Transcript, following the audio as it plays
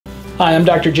Hi, I'm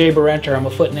Dr. Jay Berenter. I'm a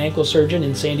foot and ankle surgeon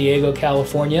in San Diego,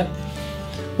 California.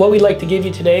 What we'd like to give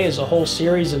you today is a whole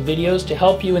series of videos to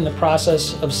help you in the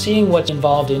process of seeing what's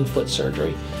involved in foot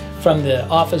surgery. From the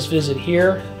office visit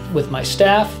here with my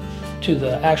staff, to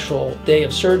the actual day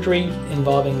of surgery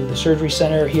involving the surgery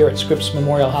center here at Scripps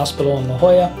Memorial Hospital in La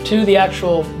Jolla, to the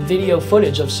actual video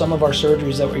footage of some of our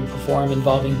surgeries that we perform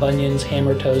involving bunions,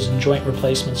 hammer toes, and joint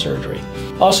replacement surgery.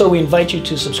 Also, we invite you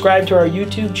to subscribe to our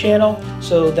YouTube channel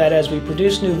so that as we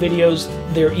produce new videos,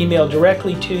 they're emailed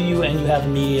directly to you and you have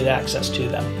immediate access to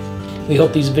them. We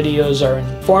hope these videos are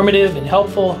informative and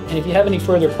helpful, and if you have any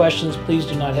further questions, please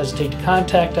do not hesitate to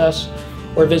contact us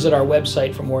or visit our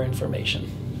website for more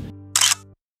information.